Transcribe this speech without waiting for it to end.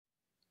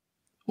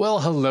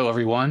Well, hello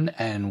everyone,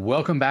 and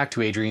welcome back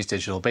to Adrian's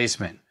Digital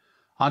Basement.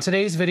 On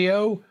today's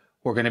video,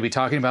 we're going to be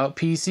talking about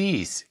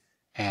PCs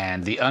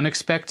and the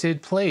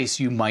unexpected place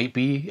you might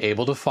be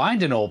able to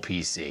find an old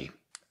PC.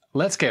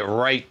 Let's get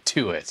right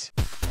to it.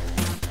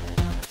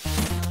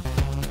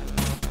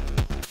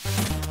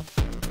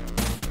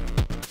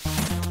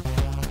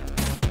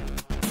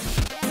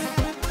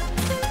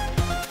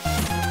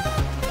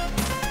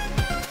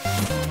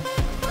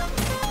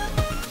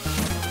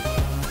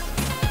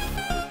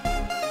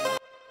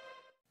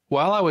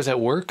 While I was at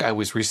work, I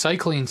was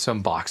recycling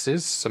some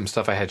boxes, some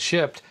stuff I had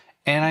shipped,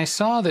 and I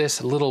saw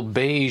this little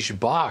beige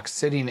box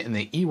sitting in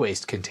the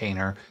e-waste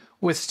container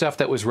with stuff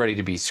that was ready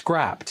to be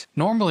scrapped.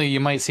 Normally,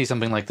 you might see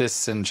something like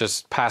this and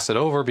just pass it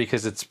over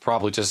because it's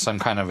probably just some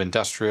kind of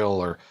industrial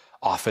or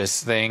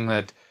office thing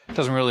that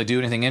doesn't really do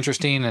anything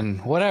interesting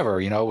and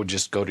whatever, would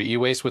just go to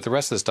e-waste with the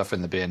rest of the stuff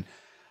in the bin.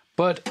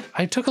 But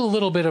I took a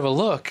little bit of a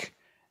look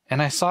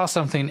and I saw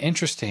something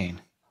interesting.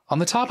 On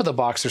the top of the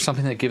box, there's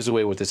something that gives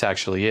away what this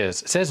actually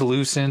is. It says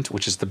Lucent,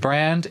 which is the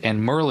brand,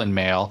 and Merlin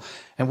Mail.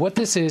 And what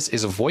this is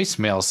a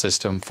voicemail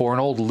system for an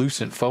old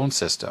Lucent phone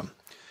system.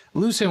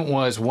 Lucent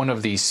was one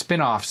of the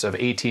spin-offs of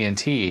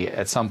AT&T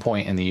at some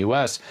point in the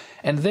US,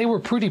 and they were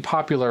pretty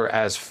popular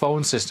as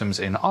phone systems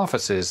in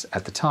offices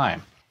at the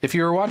time. If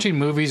you were watching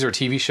movies or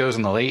TV shows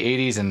in the late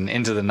 80s and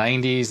into the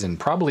 90s and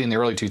probably in the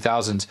early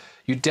 2000s,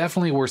 you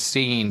definitely were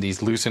seeing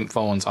these Lucent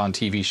phones on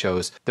TV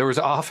shows. There was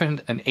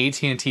often an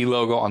AT&T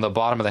logo on the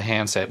bottom of the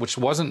handset, which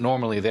wasn't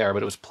normally there,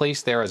 but it was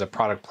placed there as a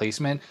product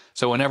placement.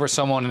 So whenever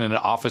someone in an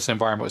office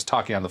environment was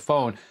talking on the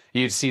phone,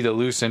 you'd see the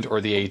Lucent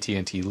or the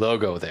AT&T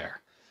logo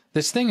there.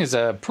 This thing is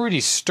a pretty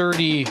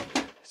sturdy,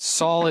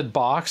 solid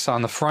box.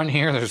 On the front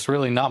here, there's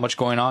really not much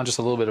going on, just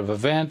a little bit of a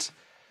vent.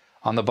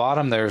 On the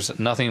bottom, there's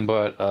nothing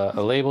but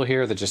a label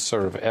here that just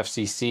sort of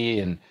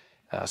FCC and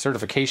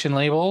certification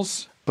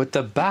labels. But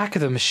the back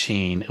of the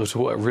machine was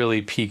what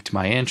really piqued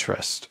my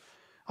interest.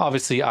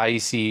 Obviously,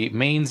 IEC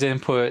mains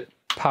input,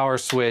 power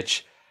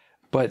switch,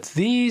 but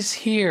these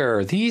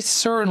here, these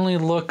certainly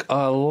look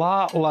a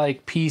lot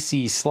like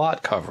PC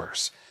slot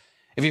covers.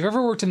 If you've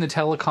ever worked in the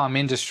telecom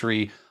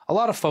industry, a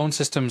lot of phone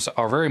systems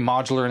are very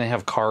modular and they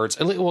have cards.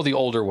 Well, the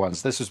older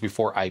ones. This was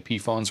before IP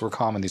phones were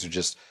common. These are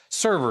just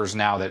servers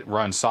now that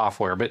run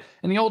software. But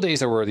in the old days,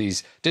 there were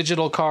these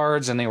digital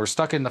cards and they were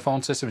stuck in the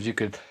phone systems. You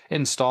could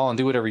install and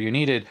do whatever you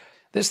needed.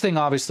 This thing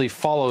obviously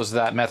follows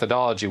that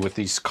methodology with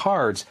these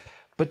cards.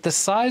 But the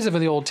size of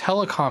the old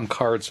telecom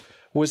cards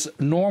was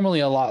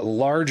normally a lot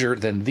larger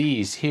than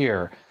these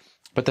here.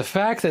 But the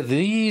fact that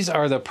these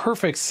are the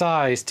perfect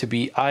size to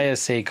be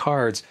ISA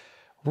cards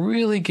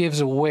really gives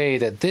away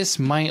that this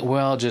might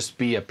well just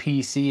be a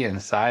PC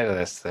inside of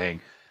this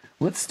thing.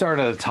 Let's start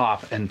at the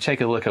top and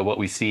take a look at what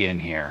we see in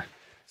here.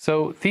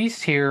 So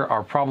these here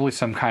are probably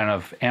some kind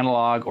of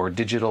analog or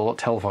digital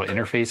telephone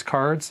interface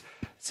cards.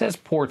 It says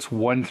ports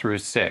 1 through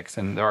 6,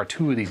 and there are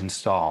 2 of these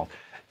installed.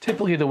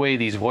 Typically the way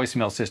these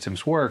voicemail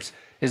systems works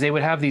is they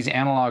would have these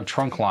analog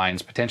trunk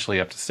lines,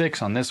 potentially up to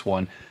 6 on this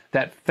one,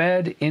 that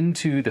fed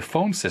into the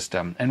phone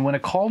system. And when a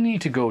call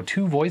needed to go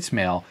to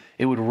voicemail,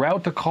 it would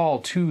route the call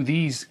to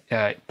these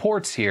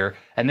ports here,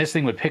 and this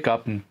thing would pick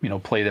up and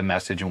play the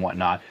message and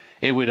whatnot.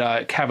 It would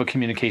have a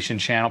communication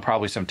channel,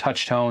 probably some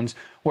touch tones,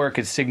 where it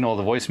could signal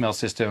the voicemail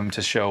system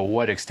to show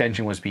what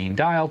extension was being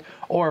dialed,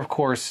 or of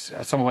course,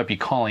 someone might be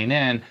calling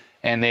in,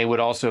 and they would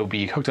also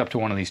be hooked up to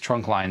one of these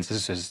trunk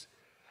lines.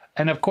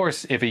 And of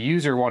course, if a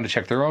user wanted to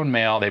check their own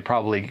mail, they'd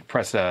probably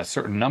press a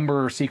certain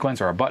number sequence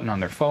or a button on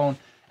their phone,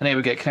 and they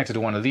would get connected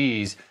to one of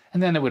these,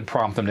 and then it would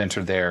prompt them to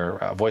enter their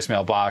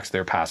voicemail box,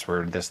 their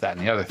password, this, that,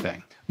 and the other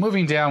thing.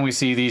 Moving down, we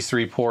see these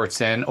 3 ports,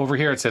 and over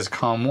here it says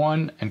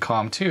COM1 and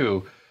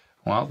COM2.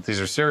 Well,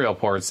 these are serial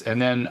ports, and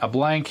then a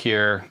blank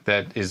here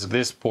that is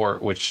this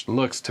port, which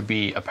looks to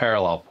be a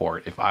parallel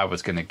port, if I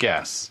was going to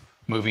guess.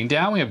 Moving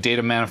down, we have date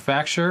of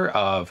manufacture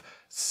of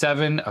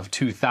 7 of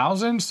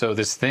 2000, so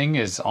this thing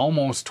is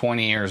almost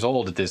 20 years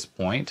old at this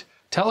point.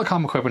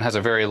 Telecom equipment has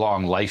a very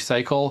long life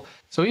cycle,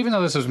 so even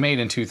though this was made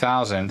in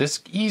 2000,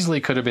 this easily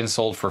could have been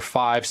sold for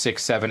 5,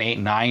 6, 7, 8,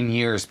 9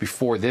 years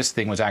before this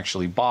thing was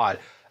actually bought. I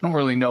don't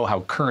really know how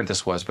current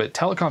this was, but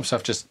telecom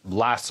stuff just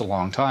lasts a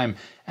long time,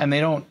 and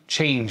they don't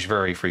change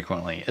very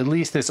frequently, at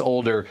least this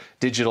older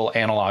digital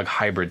analog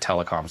hybrid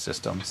telecom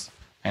systems.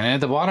 And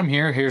at the bottom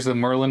here, here's the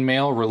Merlin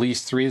Mail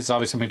Release 3. This is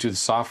obviously something to do with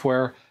the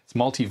software. It's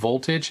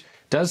multi-voltage.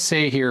 It does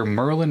say here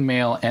Merlin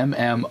Mail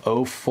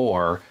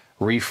MM04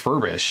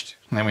 refurbished.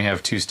 And then we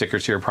have 2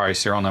 stickers here, probably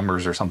serial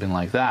numbers or something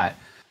like that.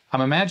 I'm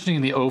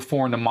imagining the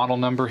 04 and the model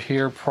number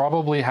here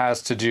probably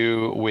has to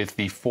do with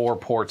the 4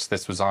 ports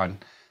this was on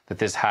that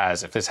this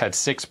has. If this had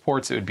 6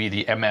 ports, it would be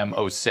the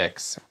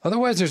MM06.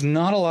 Otherwise, there's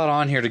not a lot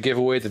on here to give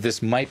away that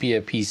this might be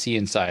a PC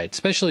inside,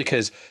 especially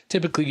because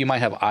typically you might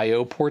have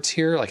I/O ports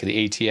here, like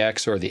the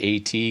ATX or the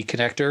AT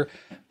connector.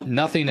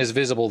 Nothing is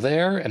visible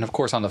there, and of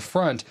course on the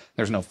front,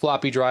 there's no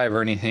floppy drive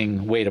or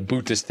anything way to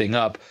boot this thing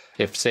up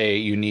if, say,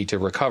 you need to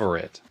recover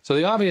it. So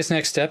the obvious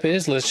next step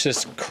is let's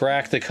just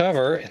crack the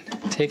cover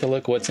and take a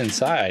look what's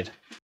inside.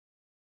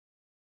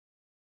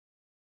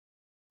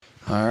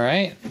 All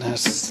right,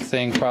 this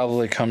thing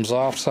probably comes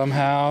off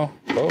somehow.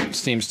 Oh, it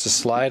seems to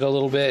slide a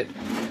little bit.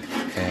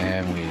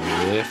 And we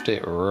lift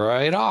it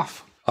right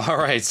off. All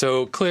right,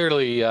 so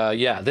clearly,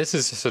 yeah, this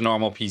is just a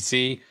normal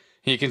PC.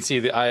 You can see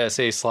the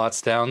ISA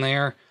slots down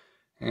there.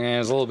 And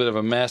it's a little bit of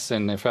a mess.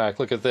 And in fact,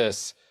 look at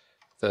this.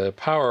 The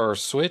power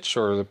switch,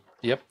 or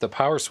the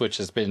power switch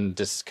has been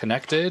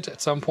disconnected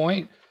at some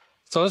point.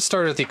 So let's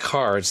start at the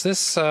cards.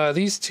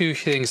 These two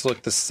things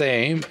look the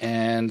same,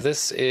 and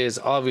this is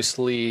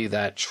obviously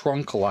that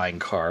trunk line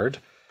card.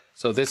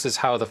 So this is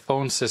how the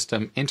phone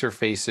system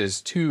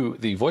interfaces to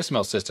the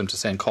voicemail system to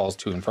send calls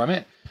to and from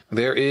it.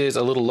 There is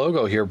a little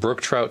logo here,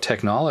 Brooktrout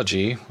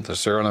Technology, with a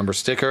serial number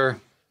sticker,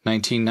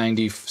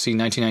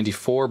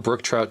 1994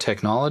 Brooktrout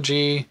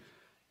Technology,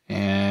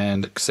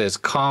 and it says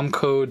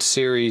COMCODE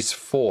Series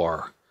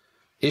 4,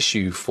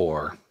 Issue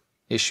 4.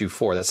 Issue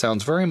 4. That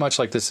sounds very much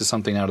like this is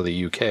something out of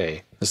the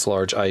UK. This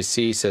large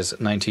IC says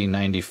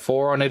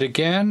 1994 on it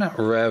again,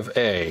 Rev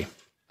A.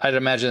 I'd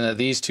imagine that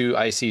these two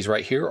ICs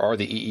right here are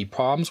the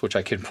EEPROMs, which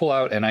I can pull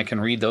out and I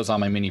can read those on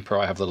my MiniPro.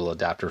 I have a little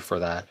adapter for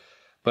that.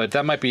 But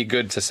that might be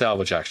good to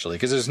salvage actually,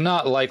 because it's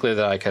not likely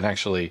that I can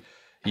actually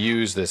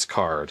use this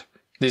card.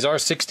 These are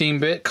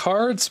 16-bit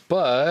cards,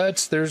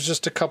 but there's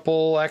just a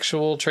couple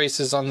actual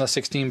traces on the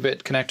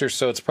 16-bit connectors,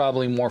 so it's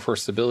probably more for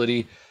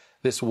stability.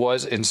 This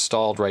was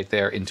installed right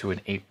there into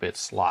an 8-bit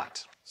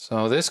slot.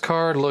 So this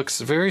card looks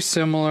very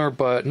similar,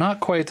 but not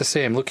quite the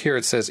same. Look here,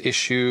 it says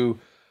issue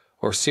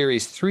or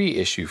Series 3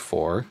 issue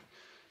 4.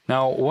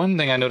 Now, one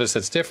thing I noticed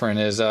that's different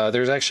is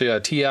there's actually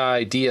a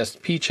TI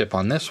DSP chip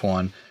on this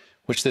one,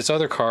 which this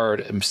other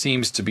card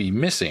seems to be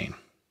missing.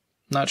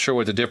 Not sure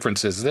what the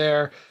difference is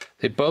there.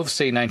 They both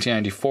say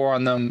 1994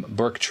 on them.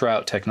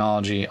 Brooktrout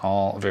Technology,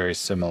 all very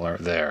similar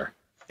there.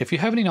 If you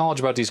have any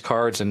knowledge about these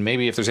cards and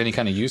maybe if there's any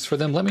kind of use for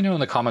them, let me know in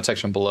the comment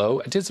section below.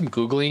 I did some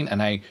Googling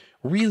and I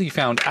really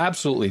found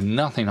absolutely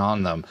nothing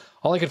on them.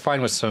 All I could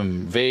find was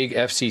some vague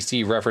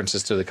FCC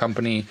references to the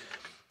company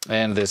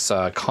and this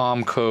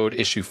COMCODE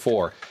issue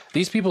 4.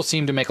 These people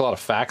seem to make a lot of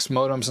fax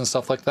modems and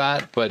stuff like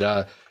that,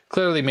 but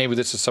clearly maybe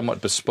this is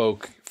somewhat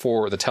bespoke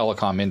for the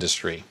telecom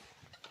industry.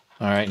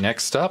 All right,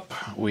 next up,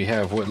 we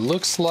have what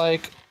looks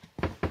like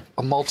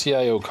a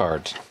multi-IO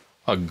card.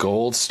 A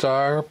Gold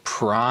Star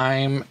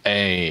Prime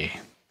A.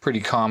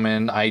 Pretty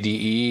common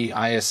IDE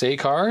ISA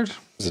card.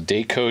 There's a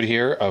date code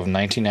here of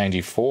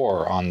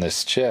 1994 on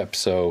this chip.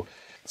 So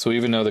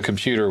even though the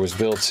computer was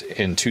built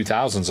in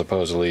 2000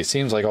 supposedly, it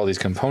seems like all these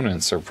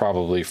components are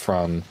probably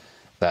from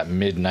that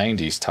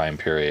mid-90s time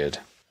period.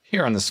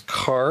 Here on this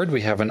card,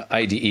 we have an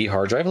IDE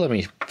hard drive. Let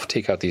me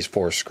take out these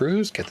 4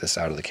 screws, get this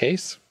out of the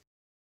case.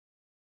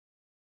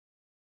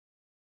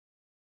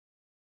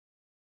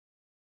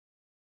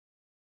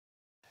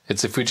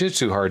 It's a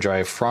Fujitsu hard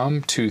drive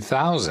from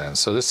 2000,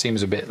 so this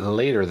seems a bit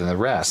later than the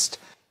rest.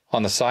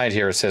 On the side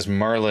here it says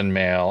Merlin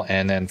Mail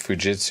and then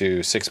Fujitsu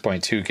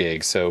 6.2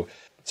 gigs. So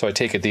I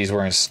take it these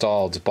were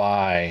installed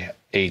by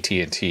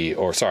AT&T,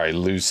 or sorry,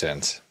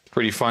 Lucent.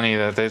 Pretty funny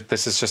that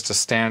this is just a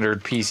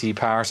standard PC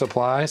power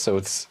supply, so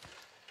it's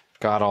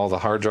got all the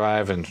hard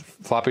drive and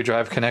floppy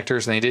drive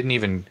connectors, and they didn't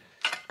even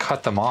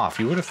cut them off.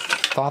 You would have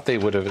thought they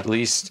would have at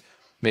least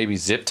maybe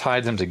zip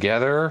tied them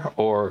together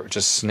or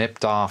just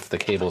snipped off the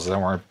cables that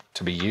weren't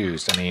to be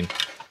used. I mean,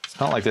 it's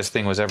not like this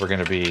thing was ever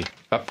going to be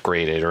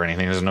upgraded or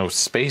anything. There's no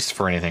space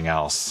for anything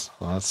else.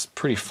 Well, that's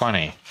pretty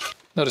funny.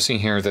 Noticing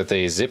here that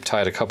they zip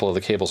tied a couple of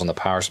the cables on the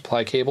power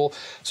supply cable.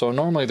 So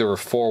normally there were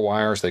 4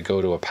 wires that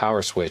go to a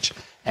power switch,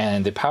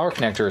 and the power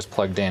connector is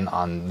plugged in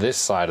on this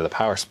side of the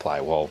power supply.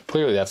 Well,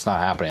 clearly that's not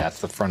happening. That's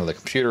the front of the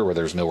computer where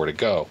there's nowhere to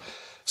go.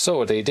 So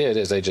what they did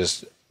is they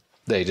just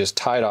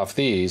tied off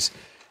these,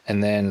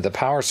 and then the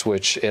power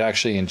switch, it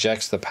actually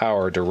injects the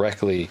power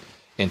directly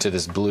into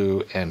this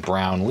blue and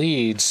brown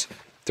leads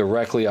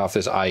directly off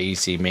this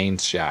IEC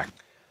mains jack.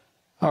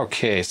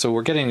 Okay, so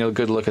we're getting a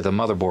good look at the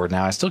motherboard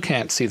now. I still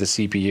can't see the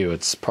CPU.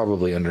 It's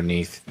probably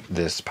underneath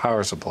this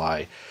power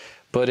supply.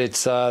 But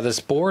it's this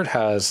board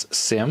has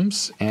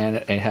SIMs, and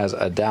it has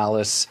a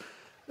Dallas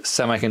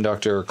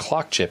semiconductor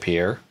clock chip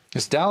here.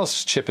 This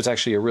Dallas chip is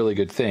actually a really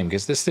good thing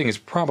because this thing is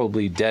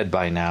probably dead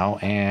by now,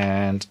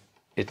 and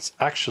it's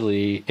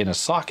actually in a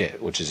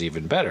socket, which is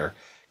even better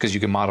because you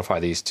can modify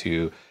these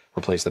to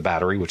replace the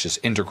battery, which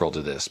is integral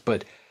to this.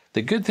 But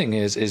the good thing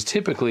is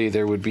typically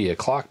there would be a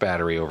clock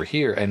battery over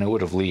here and it would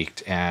have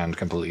leaked and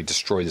completely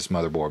destroyed this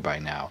motherboard by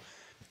now.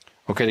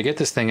 Okay, to get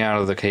this thing out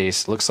of the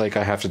case, looks like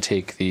I have to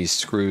take these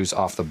screws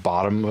off the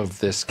bottom of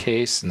this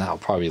case, and that'll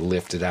probably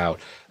lift it out.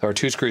 There are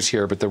 2 screws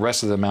here, but the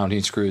rest of the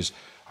mounting screws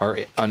are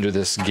under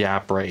this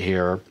gap right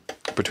here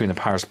between the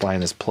power supply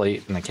and this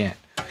plate, and I can't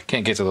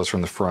get to those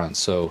from the front,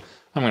 so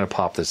I'm going to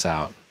pop this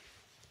out.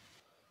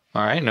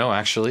 All right, no,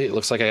 actually, it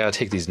looks like I got to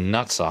take these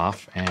nuts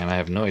off, and I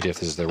have no idea if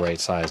this is the right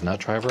size nut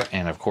driver,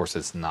 and of course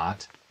it's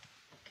not.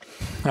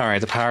 All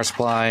right, the power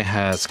supply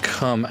has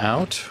come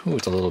out. Ooh,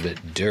 it's a little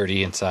bit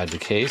dirty inside the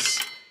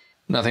case.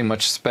 Nothing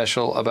much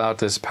special about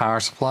this power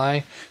supply.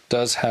 It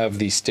does have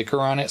the sticker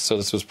on it, so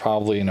this was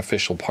probably an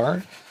official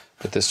part.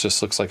 but this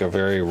just looks like a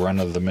very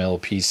run-of-the-mill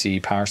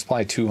PC power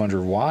supply,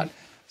 200 watt,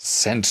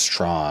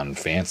 Centron,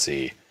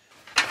 fancy.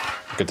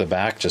 Look at the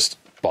back, just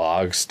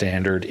bog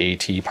standard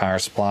AT power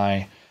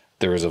supply.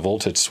 There is a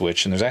voltage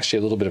switch, and there's actually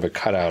a little bit of a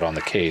cutout on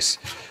the case,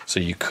 so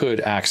you could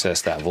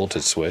access that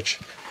voltage switch.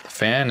 The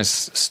fan is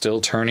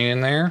still turning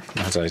in there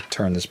as I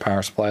turn this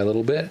power supply a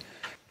little bit.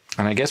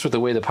 And I guess with the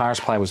way the power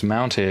supply was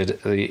mounted,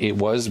 it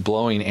was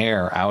blowing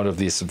air out of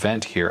this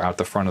vent here out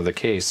the front of the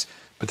case.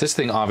 But this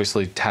thing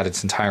obviously had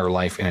its entire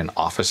life in an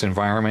office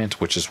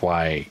environment, which is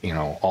why, you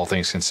know, all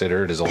things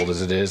considered, as old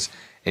as it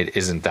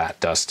isn't that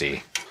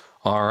dusty.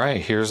 All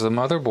right, here's the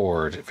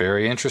motherboard.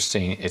 Very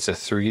interesting. It's a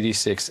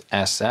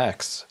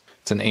 386SX.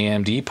 It's an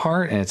AMD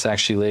part, and it's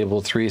actually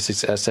labeled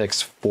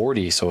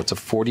 386SX40, so it's a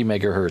 40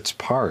 megahertz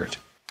part.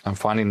 I'm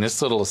finding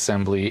this little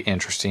assembly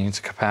interesting. It's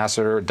a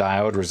capacitor,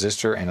 diode,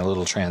 resistor, and a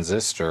little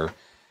transistor.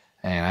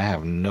 And I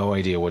have no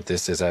idea what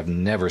this is. I've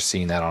never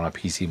seen that on a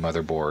PC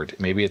motherboard.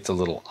 Maybe it's a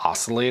little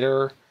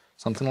oscillator,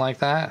 something like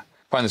that. I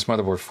find this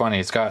motherboard funny.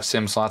 It's got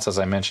SIM slots, as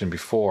I mentioned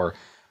before.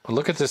 But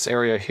look at this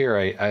area here.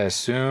 I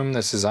assume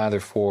this is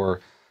either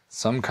for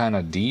some kind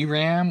of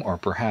DRAM or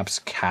perhaps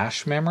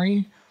cache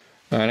memory.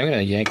 All right, I'm going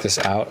to yank this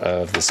out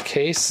of this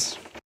case.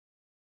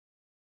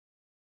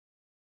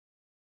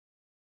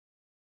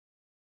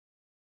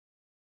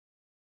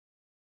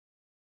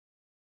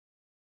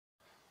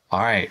 All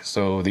right,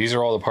 so these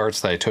are all the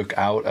parts that I took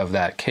out of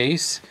that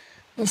case.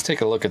 Let's take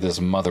a look at this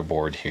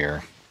motherboard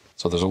here.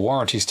 So there's a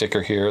warranty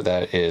sticker here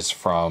that is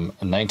from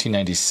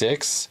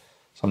 1996.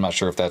 So I'm not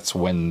sure if that's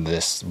when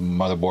this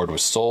motherboard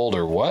was sold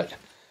or what.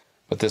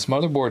 But this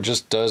motherboard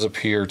just does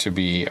appear to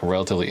be a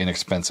relatively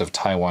inexpensive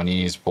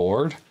Taiwanese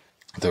board.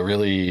 The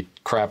really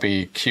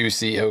crappy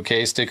QC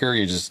OK sticker,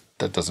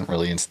 that doesn't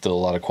really instill a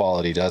lot of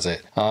quality, does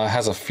it? It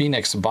has a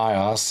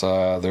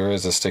PhoenixBIOS. There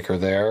is a sticker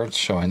there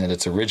showing that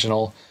it's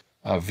original.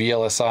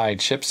 VLSI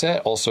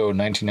chipset, also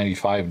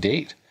 1995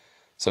 date.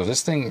 So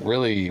this thing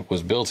really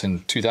was built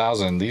in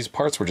 2000. These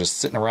parts were just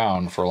sitting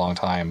around for a long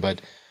time, but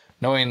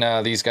knowing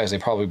these guys, they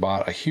probably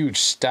bought a huge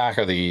stack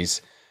of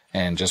these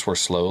and just were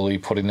slowly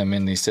putting them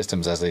in these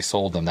systems as they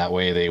sold them. That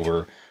way they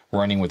were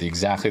running with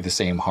exactly the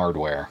same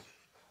hardware.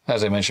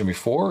 As I mentioned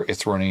before,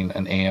 it's running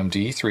an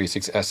AMD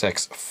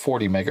 386SX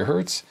 40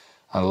 megahertz.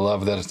 I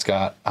love that it's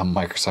got a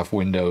Microsoft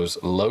Windows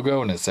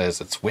logo and it says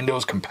it's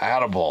Windows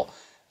compatible,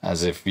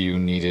 as if you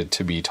needed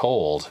to be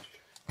told.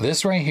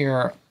 This right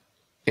here,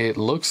 it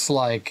looks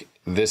like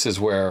this is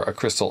where a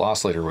crystal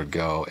oscillator would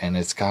go, and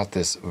it's got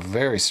this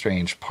very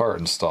strange part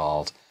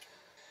installed.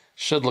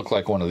 Should look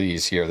like one of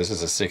these here. This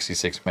is a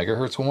 66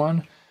 megahertz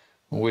one,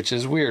 which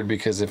is weird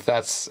because if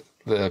that's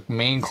the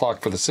main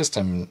clock for the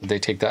system, they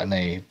take that and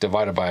they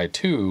divide it by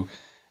 2,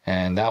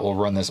 and that will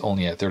run this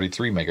only at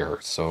 33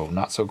 megahertz, so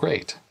not so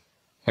great.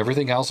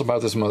 Everything else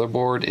about this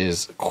motherboard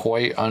is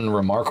quite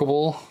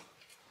unremarkable.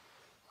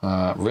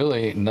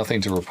 Really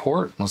nothing to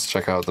report. Let's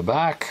check out the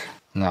back.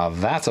 Now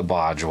that's a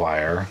bodge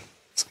wire.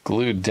 It's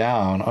glued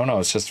down. Oh no,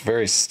 it's just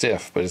very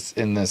stiff, but it's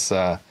in this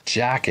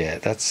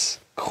jacket. That's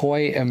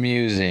quite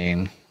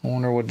amusing. I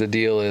wonder what the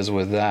deal is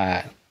with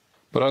that.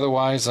 But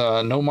otherwise,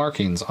 no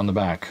markings on the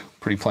back.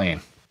 Pretty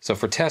plain. So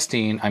for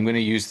testing, I'm going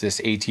to use this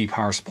AT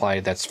power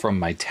supply that's from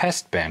my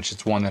test bench.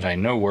 It's one that I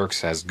know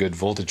works, has good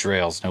voltage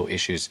rails, no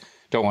issues.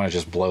 Don't want to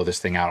just blow this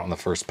thing out on the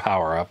first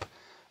power up.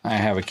 I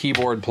have a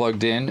keyboard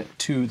plugged in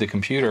to the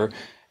computer,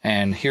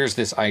 and here's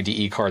this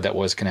IDE card that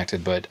was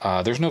connected, but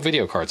there's no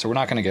video card, so we're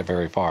not going to get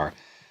very far.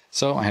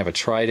 So I have a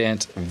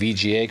Trident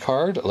VGA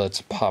card.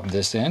 Let's pop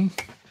this in.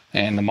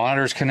 And the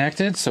monitor's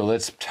connected, so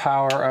let's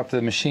power up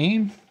the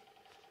machine.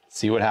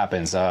 See what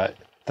happens. The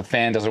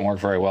fan doesn't work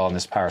very well in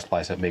this power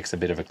supply, so it makes a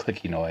bit of a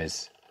clicky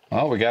noise.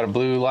 Oh, we got a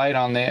blue light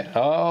on there.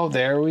 Oh,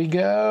 there we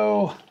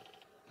go.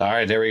 All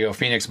right, there we go,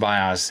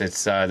 PhoenixBIOS.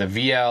 It's the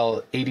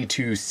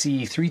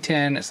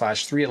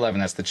VL82C310/311.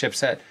 That's the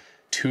chipset,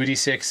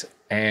 286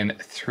 and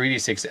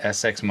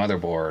 386SX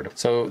motherboard.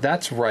 So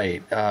that's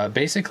right.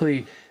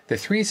 Basically, the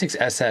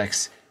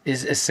 386SX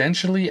is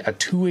essentially a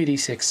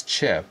 286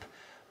 chip,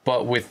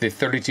 but with the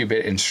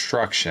 32-bit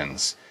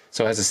instructions.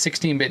 So it has a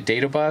 16-bit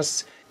data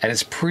bus, and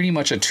it's pretty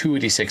much a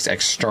 286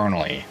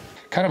 externally.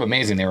 Kind of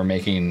amazing they were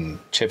making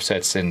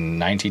chipsets in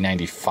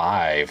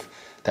 1995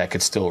 that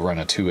could still run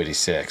a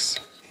 286.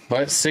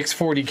 But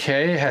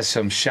 640K has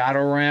some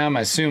shadow RAM.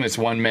 I assume it's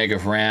 1 meg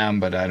of RAM,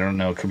 but I don't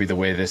know. It could be the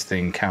way this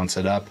thing counts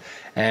it up.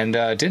 And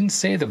didn't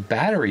say the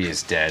battery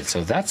is dead,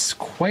 so that's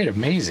quite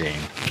amazing.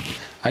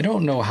 I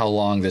don't know how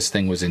long this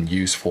thing was in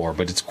use for,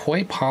 but it's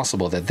quite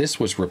possible that this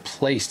was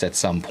replaced at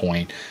some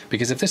point,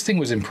 because if this thing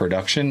was in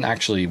production,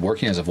 actually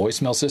working as a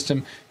voicemail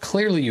system,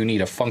 clearly you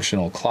need a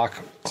functional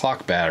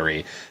clock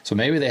battery. So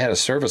maybe they had a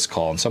service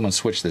call and someone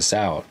switched this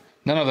out.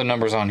 None of the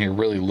numbers on here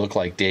really look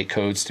like date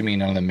codes to me.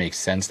 None of them make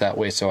sense that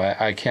way, so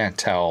I can't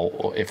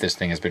tell if this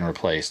thing has been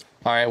replaced.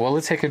 All right, well,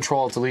 let's hit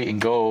Control-Delete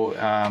and go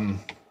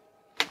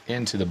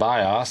into the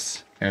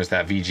BIOS. There's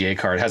that VGA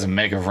card. It has a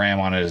meg of RAM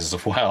on it as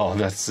well.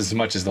 That's as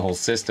much as the whole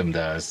system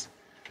does.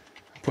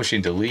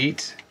 Pushing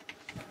Delete.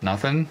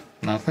 Nothing.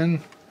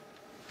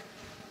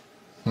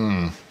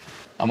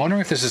 I'm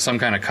wondering if this is some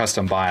kind of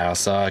custom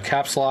BIOS.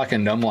 Caps Lock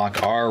and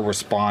Numlock are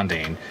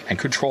responding, and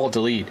Control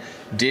Delete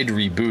did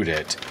reboot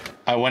it.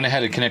 I went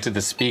ahead and connected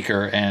the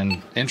speaker,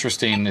 and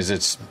interesting is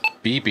it's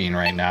beeping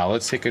right now.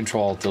 Let's hit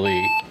Control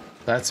Delete.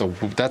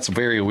 That's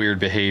very weird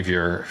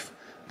behavior,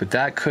 but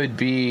that could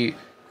be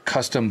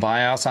custom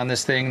BIOS on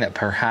this thing that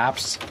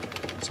perhaps.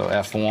 So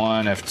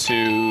F1,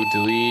 F2,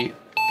 delete.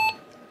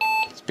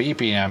 It's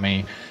beeping at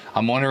me.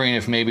 I'm wondering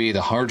if maybe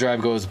the hard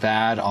drive goes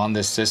bad on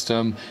this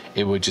system.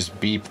 It would just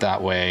beep that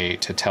way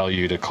to tell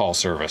you to call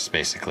service,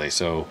 basically.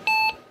 So,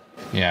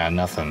 yeah,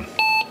 nothing.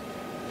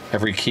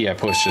 Every key I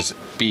push just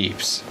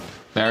beeps.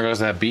 There goes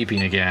that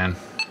beeping again.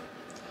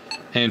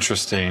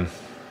 Interesting.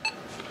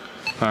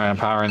 All right, I'm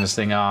powering this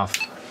thing off.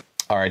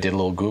 All right, I did a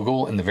little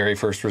Google, and the very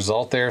first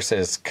result there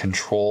says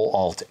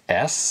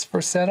Control-Alt-S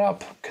for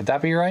setup. Could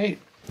that be right?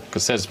 It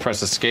says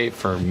press escape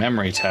for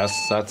memory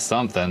tests. That's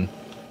something.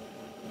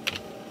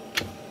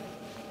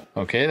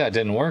 Okay, that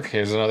didn't work.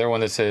 Here's another one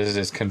that says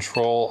it's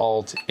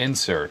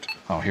Control-Alt-Insert.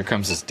 Oh, here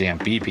comes this damn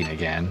beeping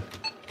again.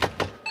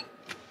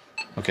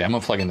 Okay, I'm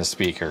gonna plug in the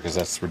speaker because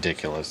that's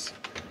ridiculous.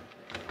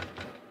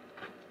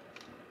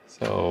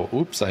 So,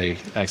 oops, I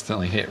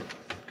accidentally hit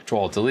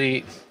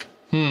Control-Delete.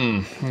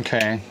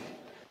 Okay.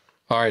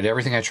 All right,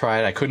 everything I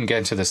tried, I couldn't get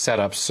into the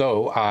setup,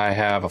 so I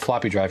have a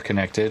floppy drive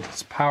connected.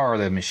 Let's power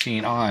the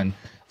machine on,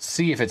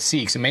 see if it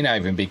seeks. It may not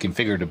even be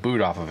configured to boot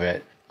off of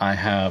it. I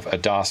have a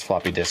DOS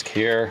floppy disk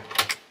here.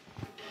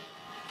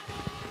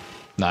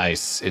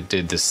 Nice, it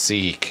did the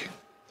seek.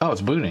 Oh,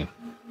 it's booting.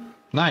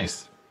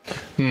 Nice.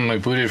 I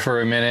booted for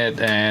a minute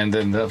and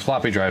then the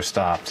floppy drive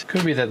stopped.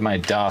 Could be that my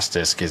DOS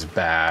disk is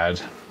bad.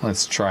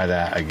 Let's try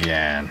that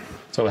again.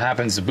 So what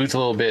happens, it boots a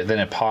little bit, then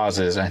it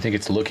pauses. I think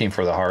it's looking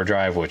for the hard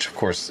drive, which of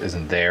course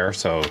isn't there.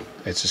 So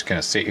it's just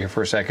gonna sit here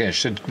for a second. It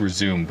should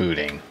resume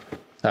booting.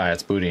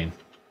 It's booting.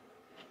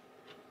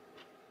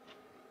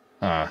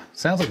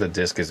 Sounds like the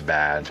disk is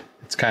bad.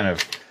 It's kind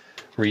of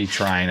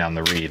retrying on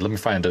the read. Let me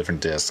find a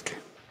different disk.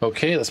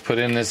 Okay, let's put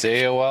in this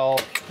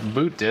AOL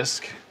boot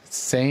disk.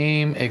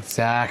 Same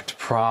exact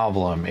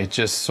problem. It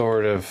just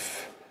sort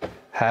of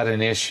had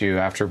an issue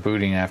after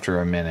booting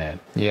after a minute.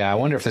 Yeah, I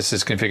wonder if this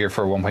is configured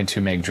for a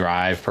 1.2 meg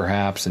drive,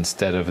 perhaps,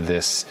 instead of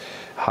this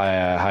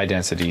high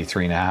density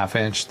 3.5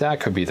 inch.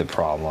 That could be the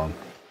problem.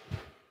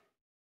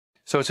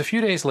 So it's a few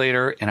days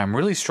later, and I'm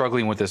really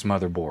struggling with this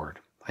motherboard.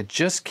 I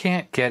just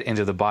can't get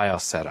into the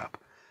BIOS setup.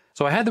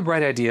 So I had the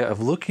bright idea of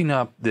looking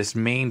up this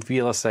main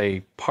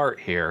VLSI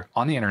part here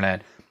on the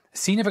internet,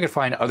 seeing if I could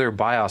find other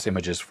BIOS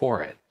images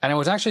for it. And I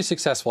was actually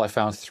successful. I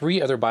found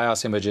 3 other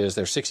BIOS images.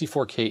 They're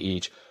 64K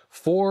each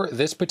for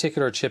this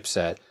particular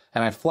chipset,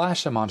 and I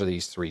flashed them onto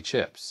these 3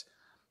 chips.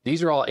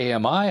 These are all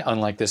AMI,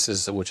 unlike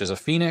this which is a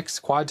Phoenix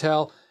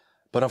Quad-Tel.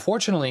 But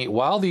unfortunately,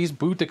 while these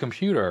boot the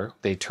computer,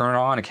 they turn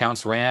on, it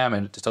counts RAM,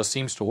 and it still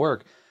seems to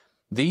work,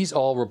 these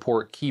all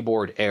report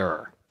keyboard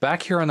error.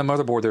 Back here on the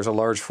motherboard, there's a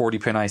large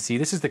 40-pin IC.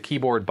 This is the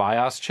keyboard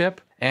BIOS chip,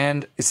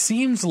 and it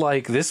seems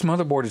like this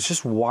motherboard is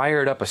just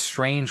wired up a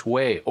strange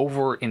way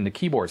over in the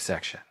keyboard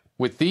section.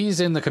 With these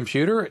in the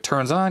computer, it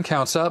turns on,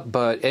 counts up,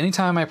 but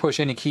anytime I push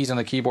any keys on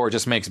the keyboard, it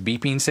just makes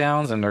beeping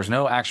sounds, and there's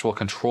no actual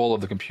control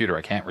of the computer.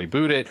 I can't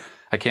reboot it,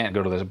 I can't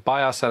go to the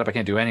BIOS setup, I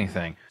can't do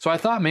anything. So I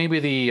thought maybe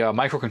the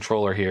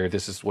microcontroller here,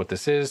 this is what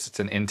this is, it's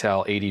an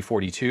Intel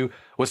 8042,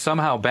 was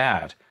somehow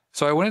bad.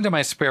 So I went into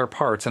my spare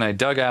parts and I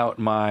dug out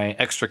my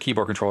extra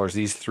keyboard controllers.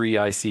 These 3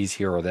 ICs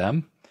here are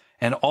them.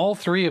 And all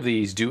 3 of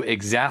these do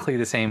exactly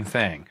the same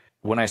thing.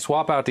 When I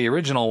swap out the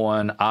original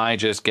one, I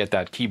just get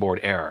that keyboard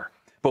error.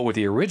 But with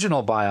the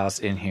original BIOS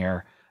in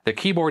here, the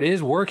keyboard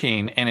is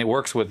working and it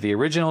works with the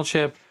original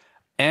chip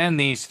and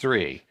these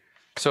 3.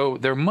 So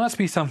there must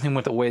be something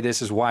with the way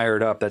this is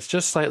wired up that's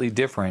just slightly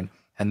different.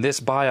 And this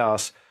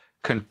BIOS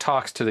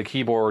talks to the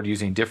keyboard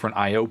using different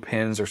I/O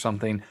pins or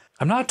something.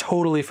 I'm not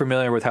totally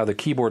familiar with how the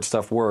keyboard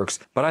stuff works,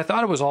 but I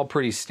thought it was all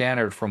pretty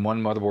standard from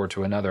one motherboard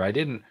to another. I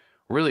didn't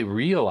really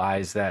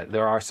realize that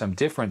there are some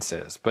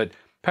differences, but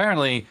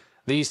apparently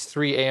these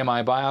 3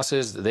 AMI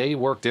BIOSes, they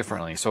work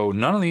differently. So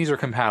none of these are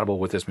compatible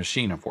with this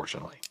machine,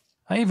 unfortunately.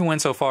 I even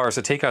went so far as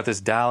to take out this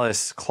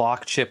Dallas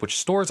clock chip, which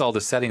stores all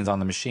the settings on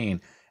the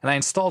machine, and I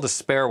installed a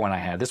spare one I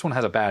had. This one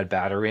has a bad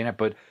battery in it,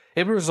 but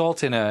it would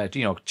result in a,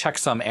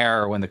 checksum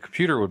error when the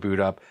computer would boot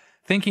up,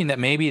 thinking that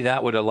maybe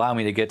that would allow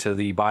me to get to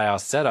the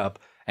BIOS setup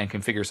and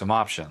configure some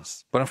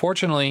options. But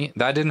unfortunately,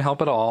 that didn't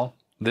help at all.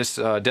 This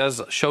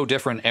does show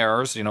different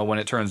errors, when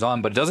it turns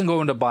on, but it doesn't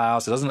go into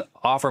BIOS. It doesn't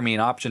offer me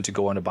an option to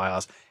go into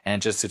BIOS, and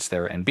it just sits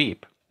there and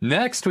beep.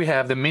 Next, we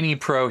have the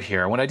MiniPro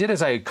here. What I did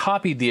is I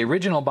copied the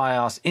original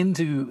BIOS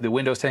into the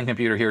Windows 10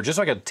 computer here, just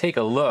so I could take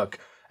a look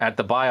at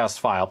the BIOS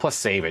file, plus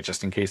save it,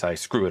 just in case I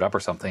screw it up or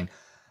something.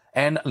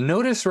 And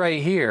notice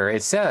right here,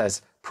 it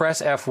says,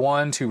 press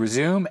F1 to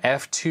resume,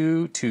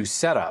 F2 to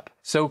setup.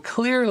 So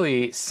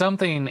clearly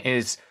something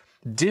is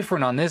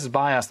different on this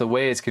BIOS, the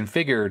way it's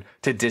configured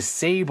to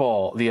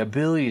disable the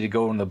ability to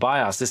go in the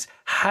BIOS. This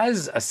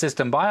has a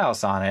system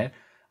BIOS on it.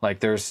 Like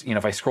there's,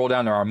 if I scroll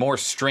down, there are more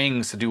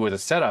strings to do with the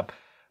setup,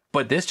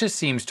 but this just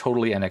seems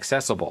totally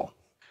inaccessible.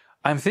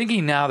 I'm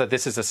thinking now that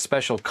this is a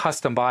special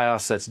custom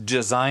BIOS that's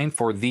designed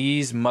for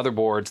these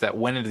motherboards that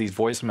went into these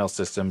voicemail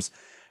systems,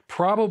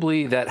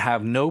 probably that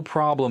have no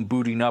problem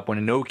booting up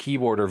when no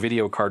keyboard or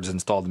video card is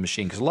installed in the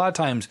machine. Because a lot of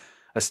times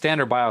a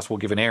standard BIOS will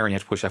give an error and you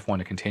have to push F1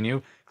 to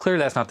continue. Clearly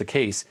that's not the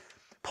case.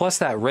 Plus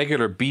that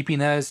regular beeping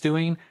that it's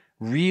doing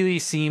really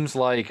seems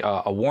like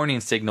a warning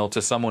signal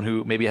to someone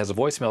who maybe has a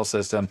voicemail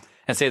system,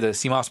 and say the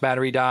CMOS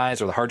battery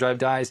dies or the hard drive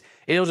dies,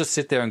 it'll just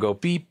sit there and go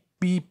beep,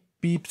 beep,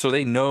 beep, so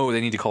they know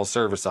they need to call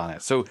service on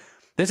it. So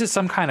this is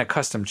some kind of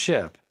custom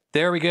chip.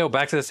 There we go,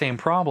 back to the same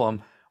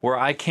problem where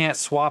I can't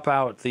swap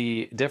out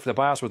the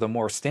BIOS with a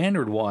more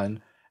standard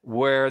one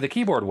where the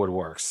keyboard would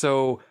work.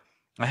 So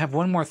I have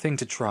one more thing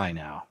to try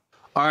now.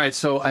 All right,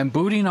 so I'm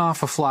booting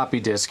off a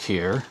floppy disk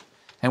here.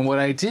 And what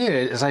I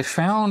did is I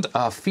found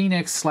a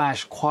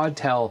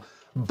Phoenix/Quadtel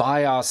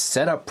BIOS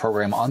setup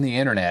program on the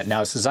internet.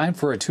 Now it's designed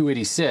for a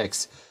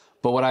 286,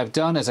 but what I've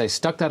done is I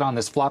stuck that on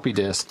this floppy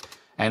disk,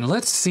 and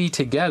let's see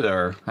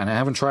together, and I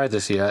haven't tried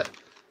this yet,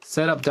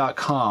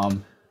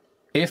 setup.com,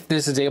 if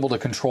this is able to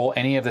control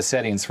any of the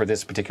settings for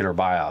this particular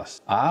BIOS.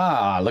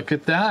 Ah, look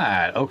at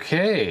that.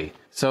 Okay.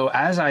 So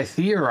as I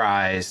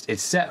theorized,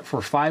 it's set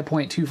for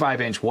 5.25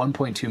 inch,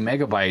 1.2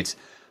 megabytes.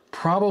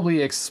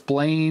 Probably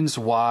explains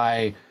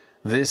why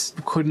this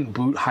couldn't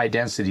boot high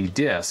density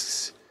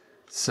disks.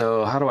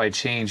 So how do I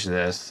change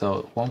this?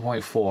 So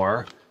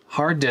 1.4,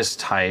 hard disk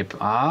type.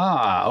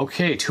 Ah,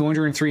 okay,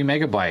 203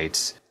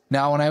 megabytes.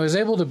 Now, when I was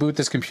able to boot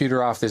this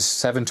computer off this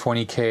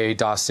 720K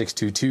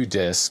DOS622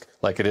 disk,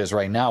 like it is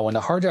right now, when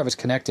the hard drive was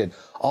connected,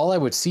 all I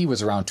would see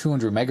was around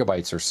 200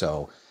 megabytes or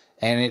so.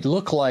 And it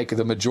looked like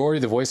the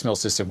majority of the voicemail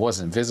system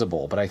wasn't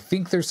visible, but I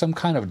think there's some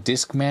kind of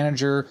disk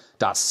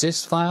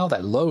manager.sys file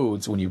that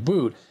loads when you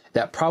boot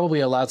that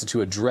probably allows it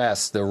to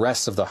address the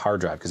rest of the hard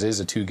drive, because it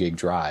is a 2 gig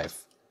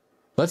drive.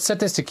 Let's set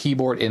this to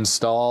keyboard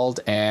installed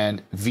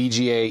and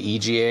VGA,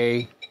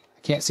 EGA.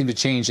 I can't seem to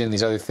change any of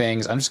these other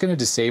things. I'm just going to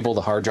disable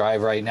the hard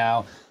drive right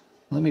now.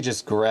 Let me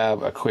just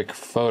grab a quick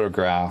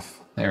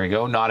photograph. There we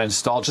go, not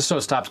installed, just so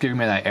it stops giving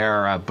me that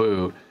error at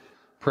boot.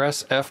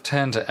 Press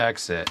F10 to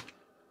exit.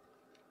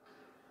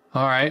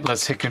 All right,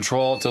 let's hit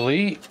Control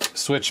Delete,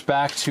 switch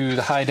back to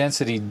the high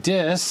density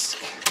disk.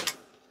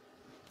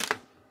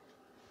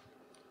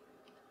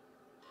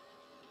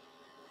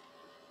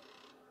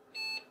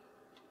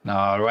 No,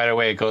 right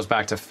away it goes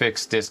back to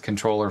fixed disk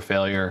controller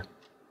failure.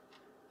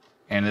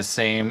 And the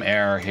same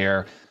error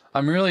here.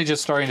 I'm really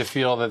just starting to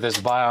feel that this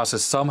BIOS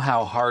is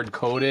somehow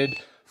hard-coded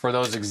for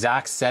those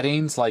exact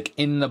settings. Like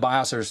in the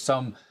BIOS there's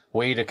some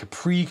way to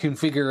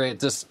pre-configure it,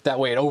 just that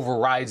way it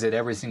overrides it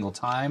every single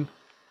time.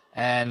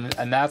 And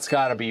that's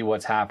got to be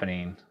what's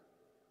happening.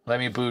 Let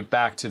me boot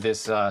back to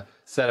this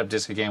setup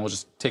disk again. We'll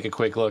just take a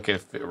quick look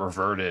if it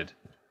reverted.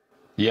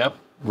 Yep,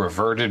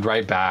 reverted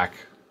right back.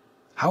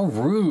 How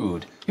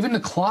rude. Even the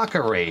clock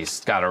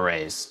got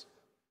erased.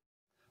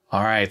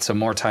 All right, so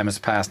more time has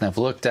passed, and I've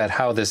looked at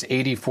how this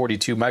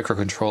 8042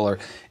 microcontroller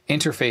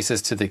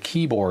interfaces to the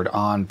keyboard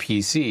on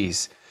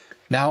PCs.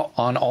 Now,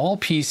 on all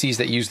PCs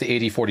that use the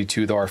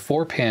 8042, there are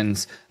 4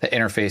 pins that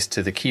interface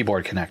to the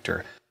keyboard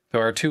connector.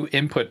 There are 2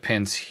 input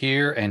pins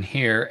here,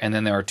 and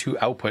then there are 2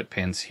 output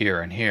pins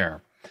here and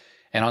here.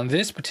 And on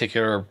this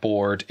particular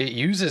board, it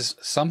uses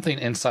something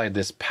inside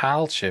this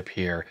PAL chip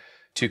here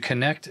to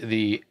connect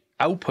the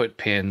output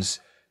pins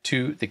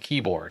to the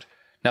keyboard.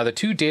 Now, the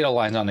 2 data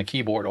lines on the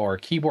keyboard are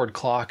keyboard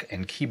clock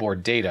and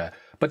keyboard data,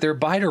 but they're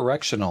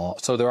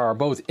bidirectional, so there are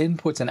both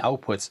inputs and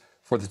outputs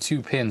for the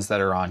 2 pins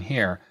that are on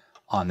here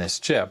on this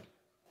chip.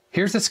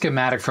 Here's the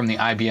schematic from the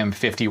IBM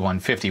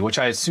 5150, which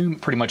I assume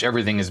pretty much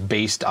everything is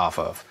based off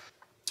of.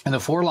 And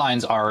the 4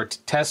 lines are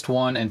test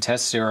 1 and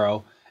test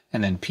 0,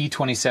 and then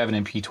P27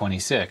 and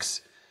P26.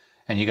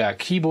 And you got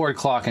keyboard,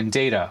 clock, and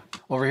data.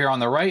 Over here on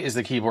the right is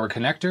the keyboard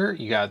connector.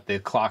 You got the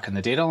clock and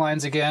the data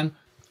lines again.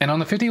 And on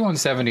the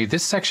 5170,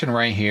 this section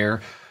right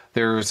here,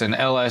 there's an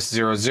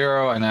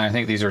LS00, and I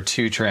think these are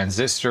 2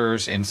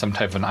 transistors in some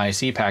type of an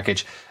IC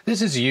package.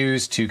 This is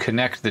used to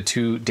connect the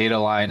 2 data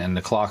line and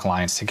the clock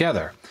lines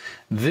together.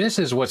 This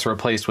is what's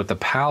replaced with the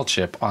PAL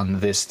chip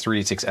on this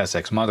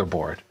 36SX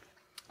motherboard.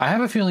 I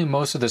have a feeling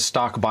most of the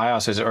stock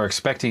BIOSes are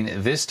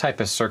expecting this type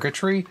of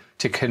circuitry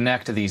to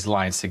connect these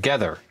lines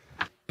together.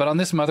 But on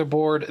this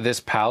motherboard, this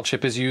PAL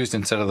chip is used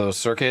instead of those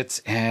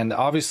circuits, and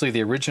obviously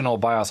the original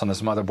BIOS on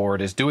this motherboard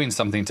is doing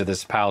something to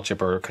this PAL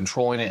chip or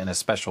controlling it in a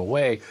special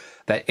way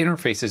that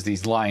interfaces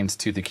these lines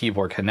to the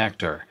keyboard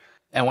connector.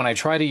 And when I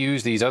try to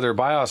use these other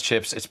BIOS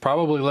chips, it's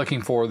probably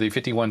looking for the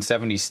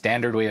 5170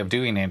 standard way of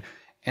doing it,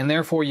 and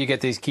therefore you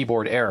get these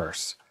keyboard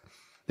errors.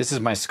 This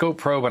is my scope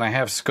probe, and I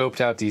have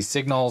scoped out these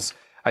signals.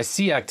 I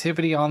see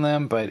activity on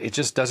them, but it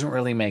just doesn't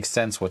really make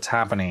sense what's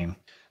happening.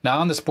 Now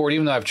on this board,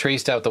 even though I've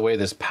traced out the way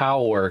this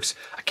PAL works,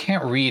 I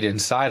can't read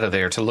inside of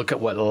there to look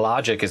at what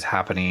logic is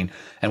happening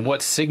and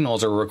what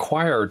signals are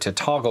required to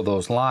toggle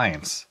those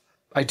lines.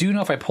 I do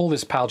know if I pull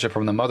this PAL chip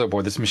from the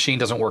motherboard, this machine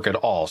doesn't work at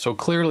all. So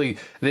clearly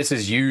this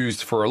is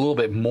used for a little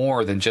bit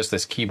more than just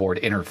this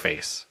keyboard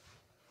interface.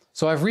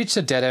 So I've reached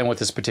a dead end with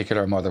this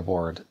particular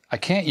motherboard. I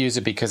can't use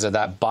it because of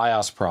that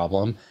BIOS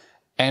problem.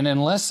 And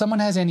unless someone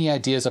has any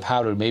ideas of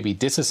how to maybe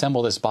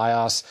disassemble this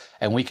BIOS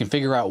and we can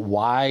figure out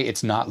why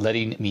it's not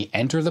letting me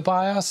enter the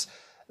BIOS,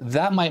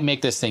 that might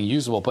make this thing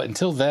usable. But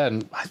until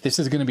then, this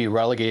is going to be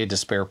relegated to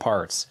spare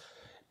parts.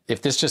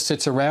 If this just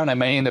sits around, I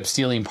may end up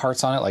stealing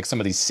parts on it, like some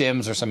of these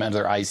SIMs or some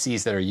other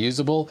ICs that are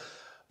usable.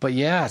 But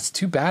yeah, it's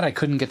too bad I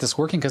couldn't get this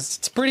working because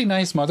it's a pretty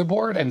nice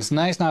motherboard and it's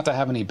nice not to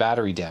have any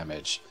battery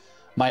damage.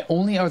 My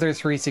only other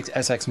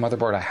 36SX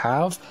motherboard I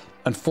have,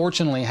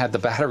 unfortunately, had the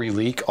battery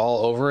leak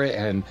all over it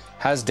and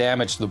has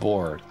damaged the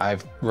board.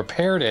 I've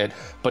repaired it,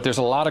 but there's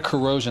a lot of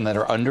corrosion that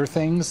are under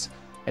things,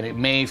 and it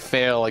may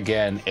fail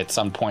again at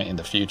some point in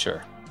the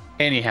future.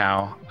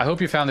 Anyhow, I hope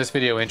you found this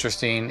video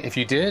interesting. If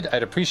you did,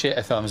 I'd appreciate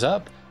a thumbs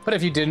up, but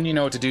if you didn't, you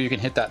know what to do. You can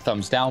hit that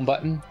thumbs down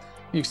button.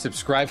 You can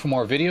subscribe for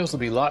more videos. There'll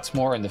be lots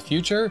more in the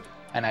future,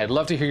 and I'd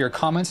love to hear your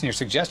comments and your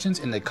suggestions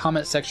in the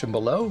comment section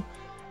below.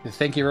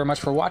 Thank you very much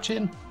for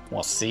watching.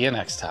 We'll see you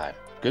next time.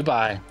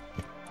 Goodbye.